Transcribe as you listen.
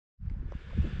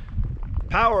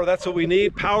Power, that's what we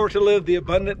need. Power to live the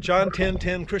abundant John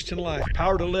 10:10 Christian life.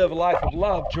 Power to live a life of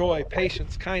love, joy,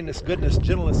 patience, kindness, goodness,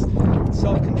 gentleness,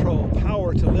 self-control.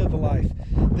 Power to live the life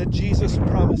that Jesus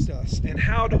promised us. And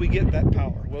how do we get that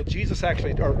power? Well,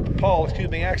 Paul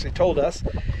actually told us.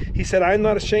 He said, I am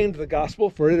not ashamed of the gospel,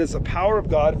 for it is the power of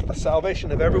God for the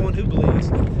salvation of everyone who believes,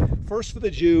 first for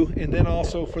the Jew and then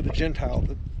also for the Gentile.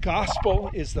 The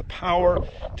gospel is the power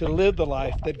to live the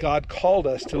life that God called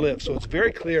us to live. So it's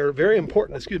very clear, very important,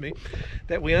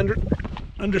 that we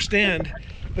understand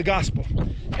the gospel.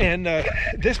 And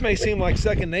this may seem like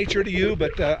second nature to you,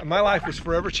 but my life was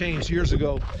forever changed years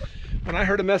ago when I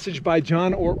heard a message by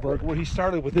John Ortberg where he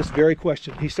started with this very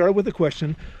question. He started with the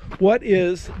question, what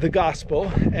is the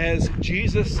gospel as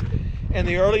Jesus and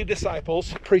the early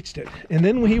disciples preached it? And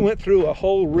then he went through a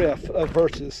whole riff of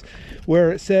verses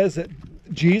where it says that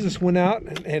Jesus went out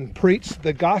and preached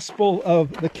the gospel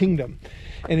of the kingdom.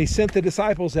 And he sent the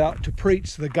disciples out to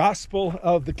preach the gospel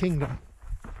of the kingdom.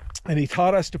 And he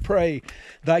taught us to pray,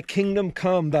 thy kingdom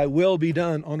come, thy will be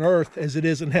done on earth as it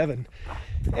is in heaven.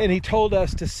 And he told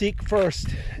us to seek first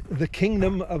the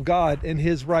kingdom of God and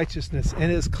his righteousness.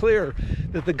 And it's clear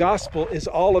that the gospel is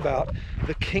all about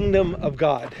the kingdom of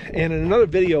God. And in another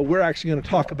video, we're actually going to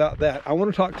talk about that. I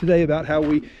want to talk today about how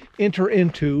we enter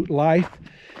into life,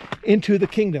 into the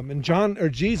kingdom. And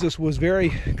Jesus was very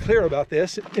clear about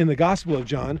this in the Gospel of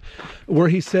John, where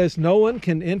he says, no one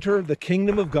can enter the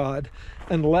kingdom of God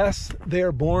unless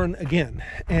they're born again.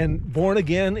 And born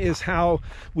again is how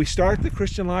we start the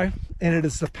Christian life, and it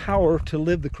is the power to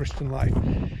live the Christian life.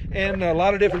 And a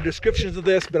lot of different descriptions of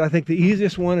this, but I think the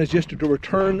easiest one is just to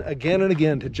return again and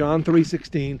again to John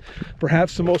 3:16,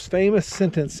 perhaps the most famous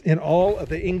sentence in all of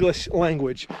the English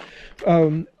language,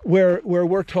 where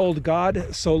we're told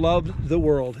God so loved the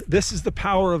world. This is the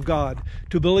power of God,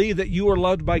 to believe that you are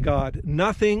loved by God.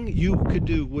 Nothing you could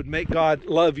do would make God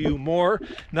love you more.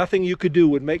 Nothing you could do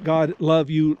would make God love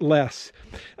you less.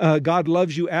 God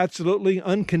loves you absolutely,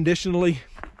 unconditionally.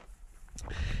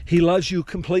 He loves you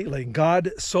completely.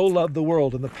 God so loved the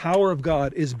world, and the power of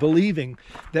God is believing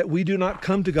that we do not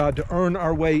come to God to earn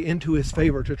our way into his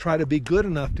favor, to try to be good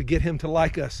enough to get him to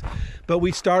like us. But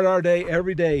we start our day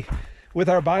every day with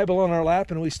our Bible on our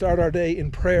lap, and we start our day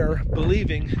in prayer,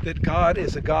 believing that God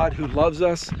is a God who loves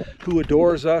us, who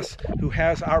adores us, who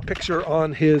has our picture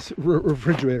on his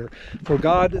refrigerator. For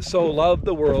God so loved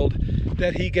the world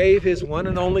that he gave his one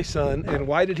and only Son. And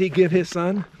why did he give his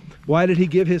Son? Why did he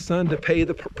give his Son? To pay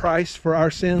the price for our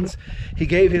sins. He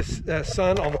gave his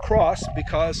Son on the cross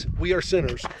because we are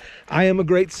sinners. I am a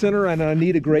great sinner and I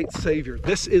need a great Savior.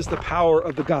 This is the power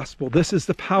of the gospel. This is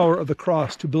the power of the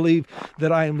cross, to believe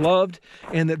that I am loved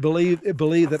and that believe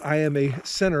that I am a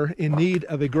sinner in need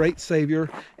of a great Savior.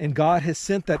 And God has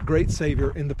sent that great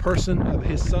Savior in the person of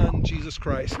his Son, Jesus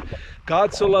Christ.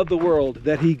 God so loved the world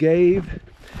that he gave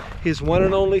his one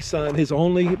and only Son, his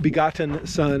only begotten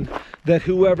Son, that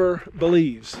whoever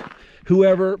believes,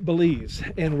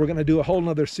 and we're going to do a whole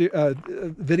nother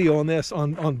video on this,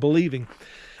 on believing.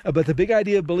 But the big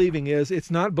idea of believing is, it's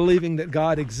not believing that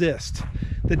God exists.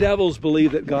 The devils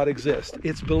believe that God exists.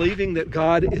 It's believing that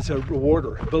God is a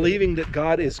rewarder, believing that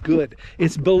God is good.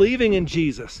 It's believing in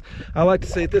Jesus. I like to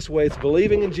say it this way, it's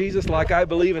believing in Jesus like I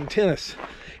believe in tennis.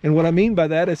 And what I mean by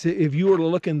that is, if you were to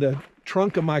look in the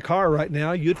trunk of my car right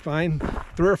now, you'd find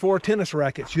 3 or 4 tennis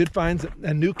rackets. You'd find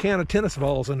a new can of tennis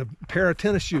balls and a pair of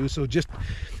tennis shoes. So just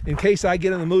in case I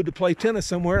get in the mood to play tennis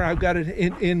somewhere, I've got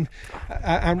it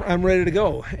I'm ready to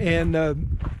go. And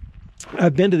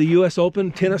I've been to the U.S.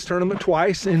 Open tennis tournament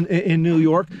twice in New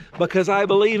York because I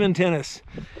believe in tennis.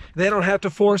 They don't have to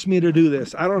force me to do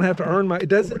this. I don't have to earn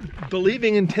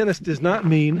believing in tennis does not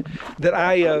mean that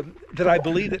I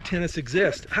believe that tennis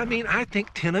exists. I mean, I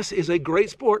think tennis is a great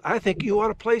sport. I think you ought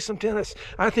to play some tennis.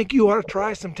 I think you ought to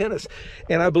try some tennis.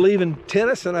 And I believe in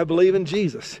tennis, and I believe in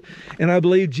Jesus. And I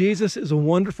believe Jesus is a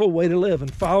wonderful way to live,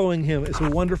 and following him is a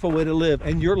wonderful way to live.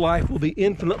 And your life will be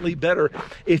infinitely better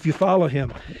if you follow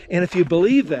him. And if you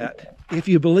believe that,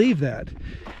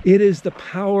 it is the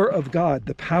power of God,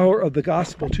 the power of the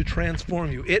gospel to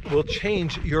transform you. It will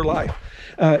change your life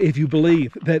if you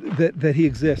believe that he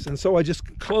exists. And so I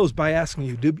just close by asking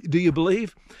you, do you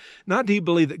believe? Not do you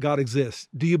believe that God exists?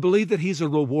 Do you believe that he's a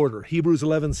rewarder? Hebrews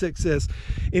 11:6 says,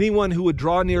 anyone who would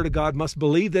draw near to God must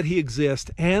believe that he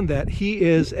exists and that he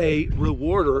is a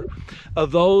rewarder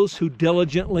of those who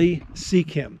diligently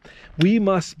seek him. We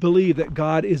must believe that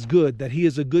God is good, that He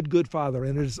is a good, good Father,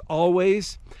 and it is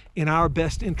always in our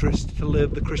best interest to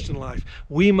live the Christian life.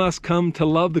 We must come to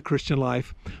love the Christian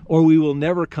life, or we will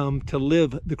never come to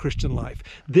live the Christian life.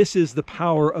 This is the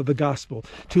power of the gospel,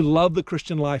 to love the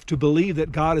Christian life, to believe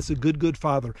that God is a good, good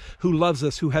Father who loves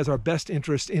us, who has our best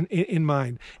interest in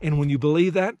mind. And when you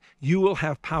believe that, you will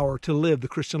have power to live the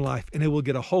Christian life, and it will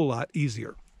get a whole lot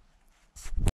easier.